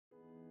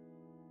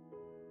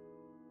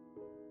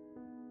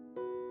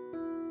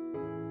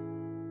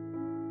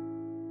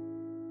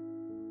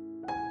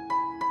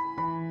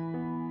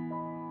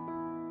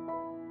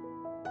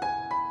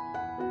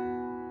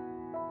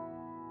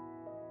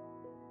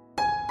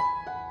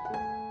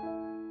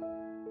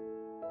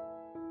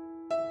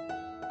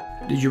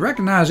Did you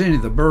recognize any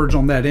of the birds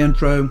on that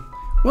intro?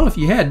 Well, if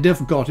you had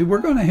difficulty, we're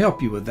going to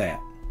help you with that.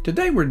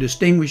 Today we're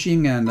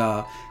distinguishing and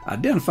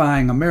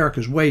identifying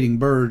America's wading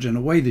birds in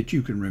a way that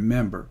you can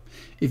remember.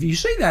 If you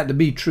see that to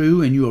be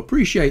true and you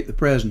appreciate the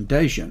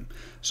presentation,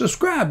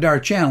 subscribe to our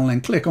channel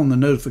and click on the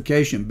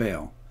notification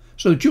bell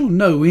so that you'll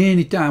know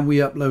anytime we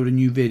upload a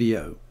new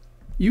video.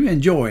 You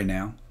enjoy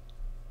now.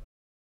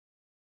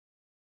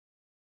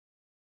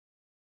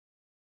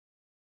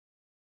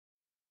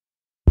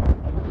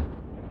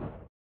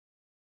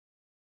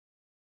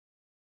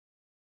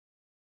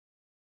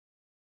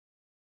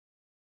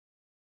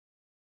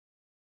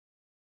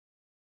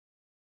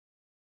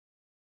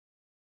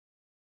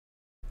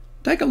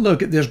 Take a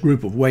look at this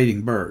group of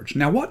wading birds.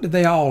 Now, what do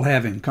they all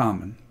have in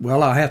common?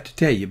 Well, I'll have to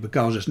tell you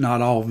because it's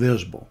not all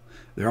visible.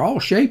 They're all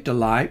shaped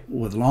alike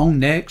with long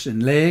necks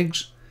and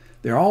legs.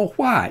 They're all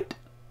white,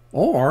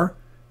 or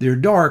they're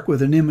dark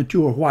with an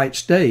immature white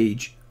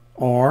stage,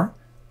 or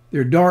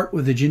they're dark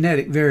with a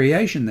genetic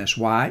variation that's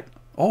white,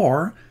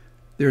 or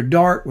they're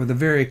dark with a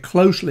very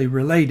closely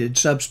related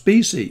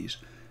subspecies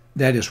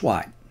that is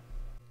white.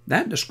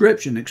 That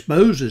description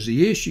exposes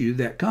the issue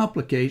that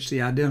complicates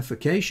the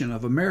identification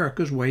of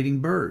America's wading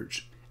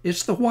birds.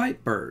 It's the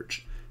white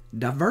birds.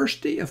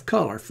 Diversity of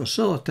color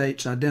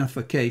facilitates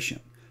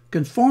identification.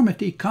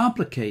 Conformity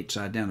complicates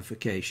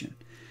identification.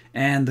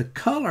 And the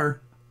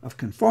color of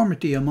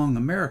conformity among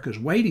America's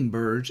wading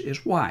birds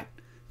is white.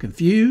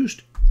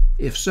 Confused?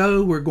 If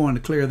so, we're going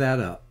to clear that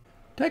up.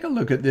 Take a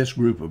look at this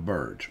group of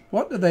birds.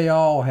 What do they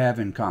all have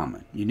in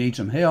common? You need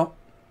some help?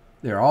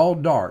 They're all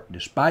dark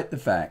despite the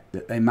fact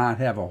that they might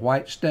have a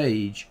white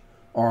stage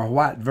or a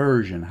white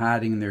version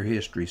hiding their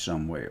history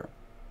somewhere.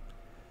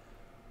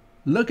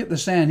 Look at the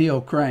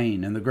sandhill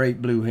crane and the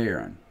great blue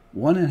heron.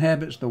 One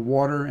inhabits the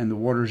water and the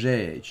water's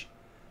edge.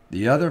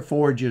 The other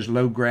forages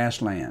low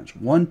grasslands.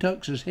 One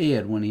tucks his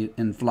head when he's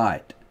in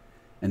flight,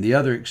 and the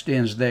other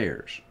extends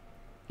theirs.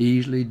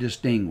 Easily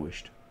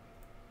distinguished.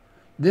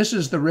 This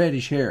is the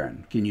reddish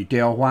heron. Can you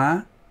tell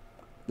why?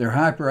 They're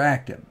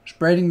hyperactive,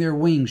 spreading their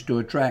wings to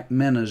attract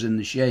minnows in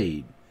the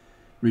shade,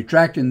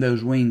 retracting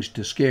those wings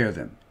to scare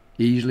them.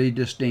 Easily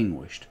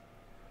distinguished.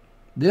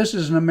 This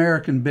is an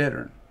American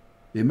bittern.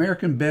 The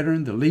American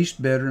bittern, the least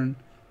bittern,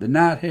 the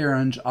night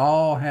herons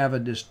all have a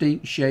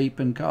distinct shape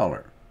and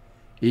color.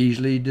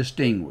 Easily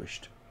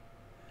distinguished.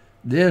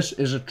 This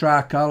is a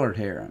tricolored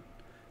heron.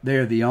 They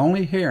are the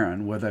only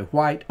heron with a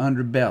white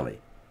underbelly.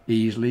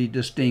 Easily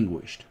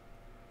distinguished.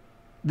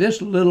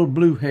 This little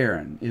blue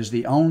heron is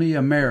the only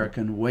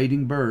American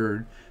wading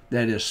bird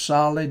that is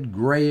solid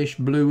grayish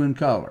blue in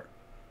color.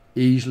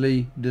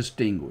 Easily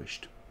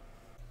distinguished.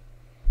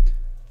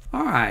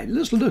 All right,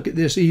 let's look at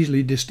this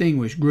easily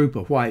distinguished group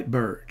of white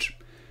birds.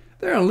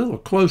 They're a little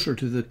closer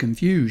to the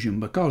confusion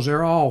because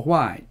they're all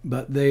white,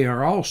 but they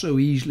are also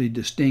easily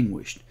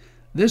distinguished.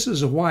 This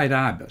is a white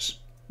ibis.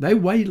 They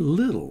weigh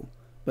little,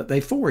 but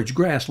they forage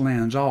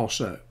grasslands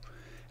also.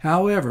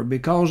 However,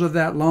 because of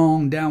that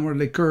long,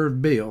 downwardly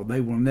curved bill,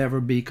 they will never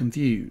be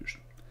confused.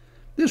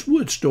 This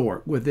wood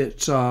stork with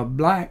its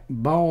black,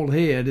 bald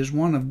head is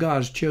one of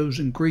God's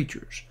chosen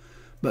creatures,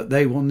 but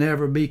they will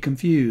never be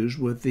confused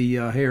with the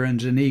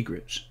herons and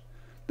egrets.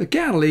 The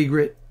cattle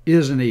egret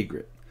is an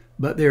egret,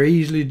 but they're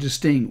easily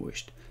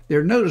distinguished.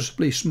 They're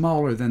noticeably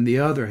smaller than the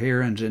other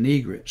herons and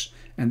egrets,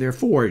 and they're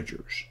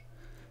foragers.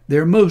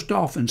 They're most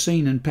often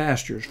seen in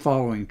pastures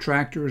following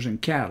tractors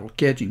and cattle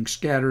catching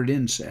scattered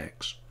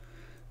insects.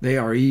 They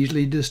are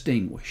easily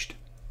distinguished.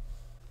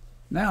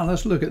 Now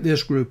let's look at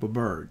this group of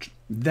birds.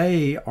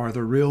 They are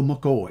the real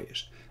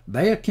McCoys.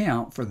 They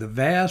account for the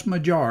vast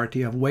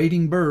majority of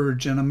wading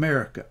birds in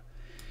America.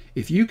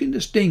 If you can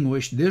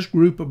distinguish this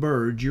group of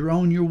birds, you're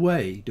on your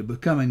way to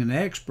becoming an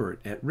expert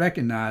at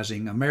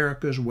recognizing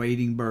America's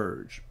wading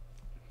birds.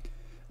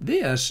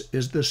 This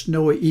is the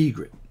snowy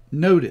egret.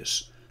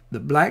 Notice the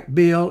black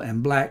bill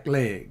and black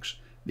legs.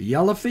 The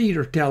yellow feet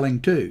are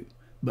telling too,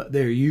 but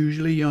they're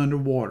usually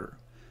underwater.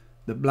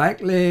 The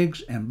black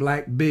legs and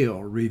black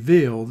bill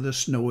reveal the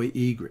snowy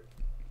egret.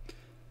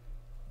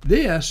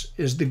 This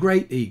is the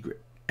great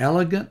egret,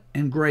 elegant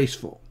and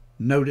graceful.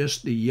 Notice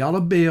the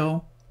yellow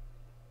bill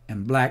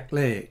and black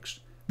legs.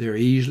 They're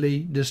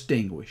easily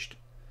distinguished.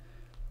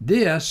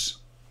 This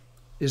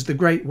is the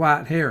great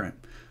white heron.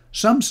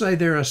 Some say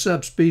they're a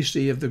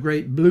subspecies of the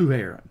great blue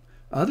heron.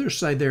 Others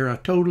say they're a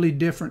totally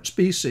different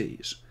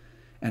species.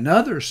 And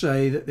others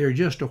say that they're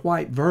just a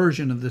white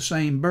version of the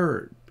same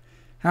bird.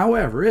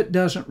 However, it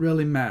doesn't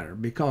really matter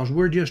because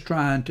we're just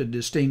trying to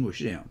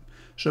distinguish them.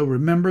 So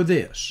remember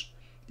this: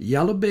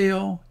 yellow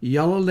bill,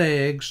 yellow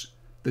legs,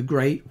 the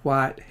great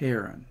white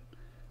heron.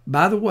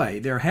 By the way,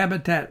 their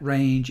habitat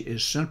range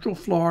is Central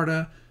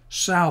Florida,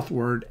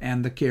 southward,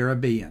 and the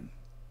Caribbean.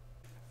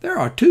 There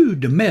are two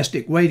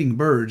domestic wading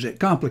birds that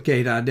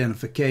complicate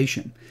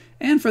identification,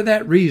 and for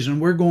that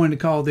reason we're going to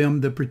call them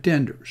the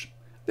pretenders.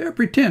 They're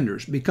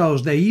pretenders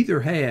because they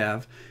either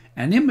have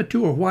an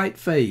immature white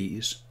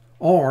phase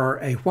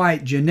or a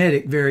white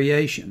genetic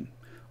variation.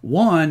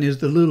 One is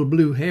the little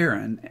blue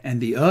heron and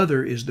the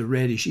other is the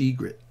reddish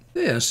egret.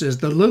 This is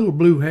the little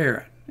blue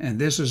heron, and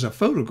this is a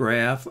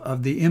photograph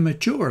of the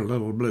immature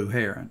little blue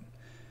heron.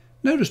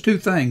 Notice two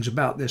things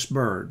about this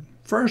bird.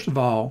 First of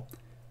all,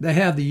 they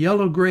have the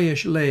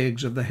yellow-grayish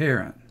legs of the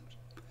heron.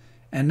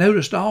 And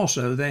notice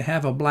also they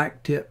have a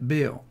black-tipped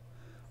bill.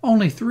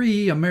 Only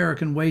 3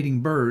 American wading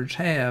birds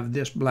have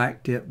this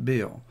black-tipped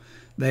bill.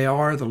 They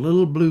are the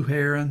little blue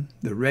heron,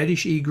 the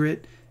reddish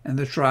egret, and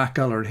the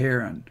tricolored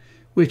heron,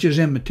 which is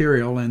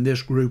immaterial in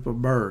this group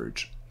of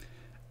birds.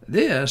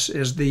 This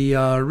is the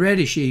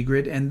reddish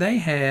egret, and they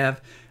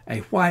have a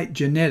white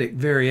genetic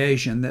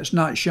variation that's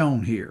not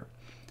shown here.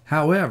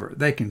 However,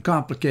 they can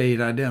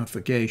complicate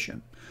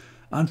identification.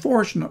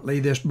 Unfortunately,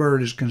 this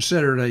bird is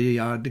considered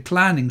a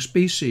declining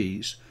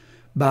species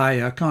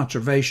by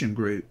conservation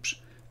groups.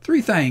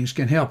 3 things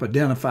can help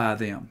identify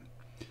them.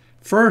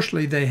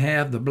 Firstly, they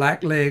have the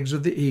black legs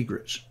of the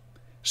egrets.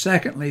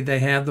 Secondly, they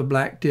have the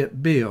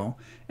black-tipped bill.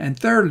 And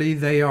thirdly,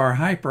 they are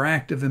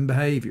hyperactive in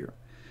behavior.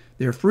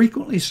 They're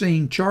frequently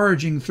seen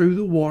charging through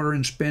the water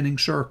and spinning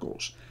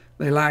circles.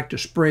 They like to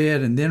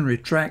spread and then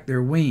retract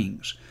their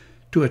wings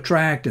to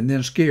attract and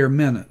then scare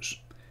minnows.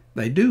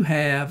 They do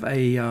have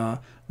a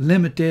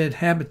limited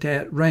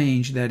habitat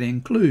range that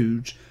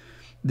includes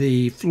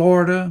the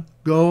Florida,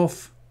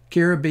 Gulf,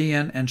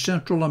 Caribbean, and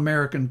Central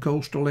American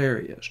coastal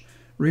areas.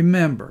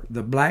 Remember,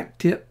 the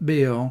black-tipped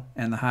bill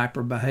and the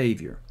hyper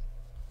behavior.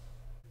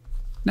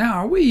 Now,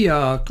 are we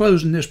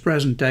closing this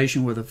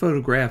presentation with a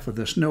photograph of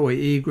the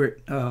snowy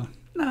egret?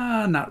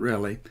 Nah, not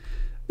really.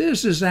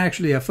 This is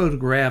actually a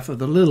photograph of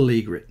the little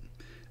egret.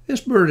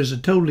 This bird is a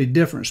totally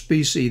different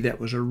species that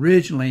was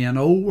originally an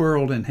old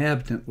world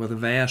inhabitant with a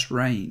vast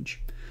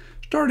range.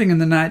 Starting in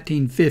the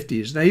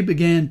 1950s, they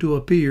began to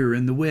appear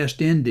in the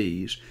West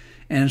Indies,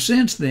 and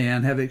since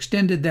then have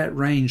extended that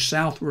range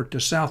southward to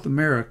South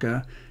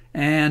America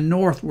and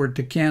northward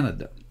to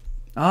Canada.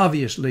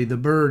 Obviously, the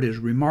bird is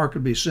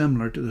remarkably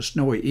similar to the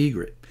snowy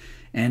egret,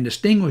 and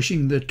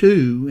distinguishing the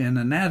two in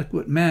an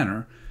adequate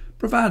manner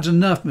provides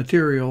enough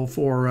material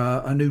for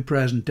a new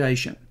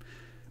presentation.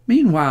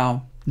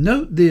 Meanwhile,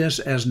 note this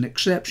as an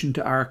exception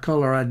to our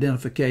color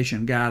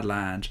identification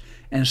guidelines,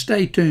 and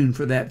stay tuned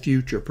for that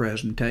future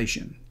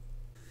presentation.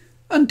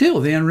 Until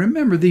then,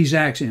 remember these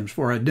axioms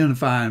for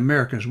identifying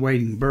America's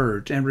wading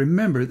birds, and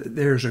remember that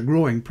there's a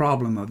growing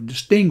problem of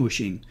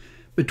distinguishing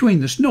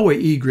between the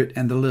snowy egret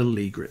and the little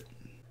egret.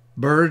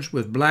 Birds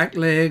with black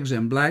legs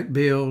and black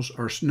bills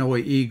are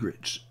snowy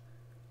egrets.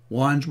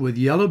 Ones with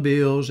yellow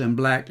bills and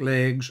black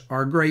legs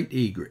are great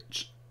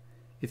egrets.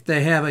 If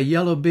they have a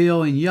yellow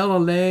bill and yellow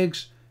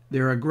legs,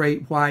 they're a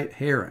great white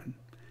heron.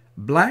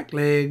 Black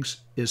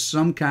legs is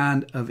some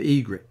kind of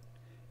egret.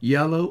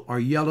 Yellow or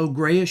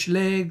yellow-grayish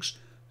legs,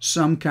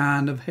 some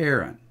kind of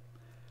heron.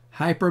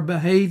 Hyper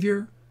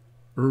behavior,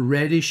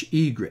 reddish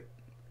egret.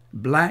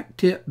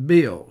 Black-tipped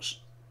bills,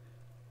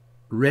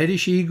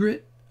 reddish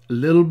egret,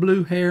 little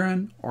blue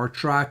heron, or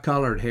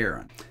tricolored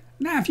heron.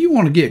 Now, if you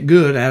want to get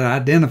good at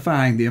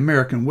identifying the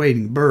American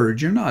wading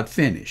birds, you're not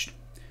finished.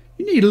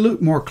 You need to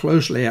look more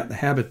closely at the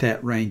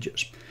habitat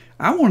ranges.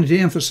 I wanted to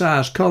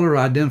emphasize color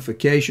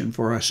identification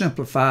for a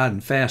simplified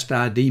and fast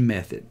ID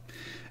method.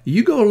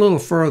 You go a little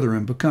further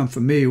and become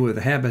familiar with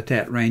the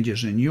habitat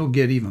ranges, and you'll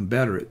get even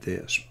better at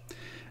this.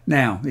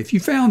 Now, if you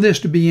found this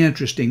to be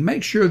interesting,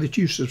 make sure that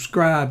you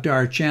subscribe to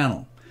our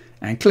channel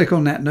and click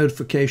on that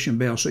notification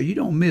bell so you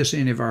don't miss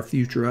any of our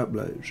future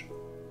uploads.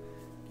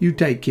 You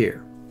take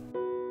care.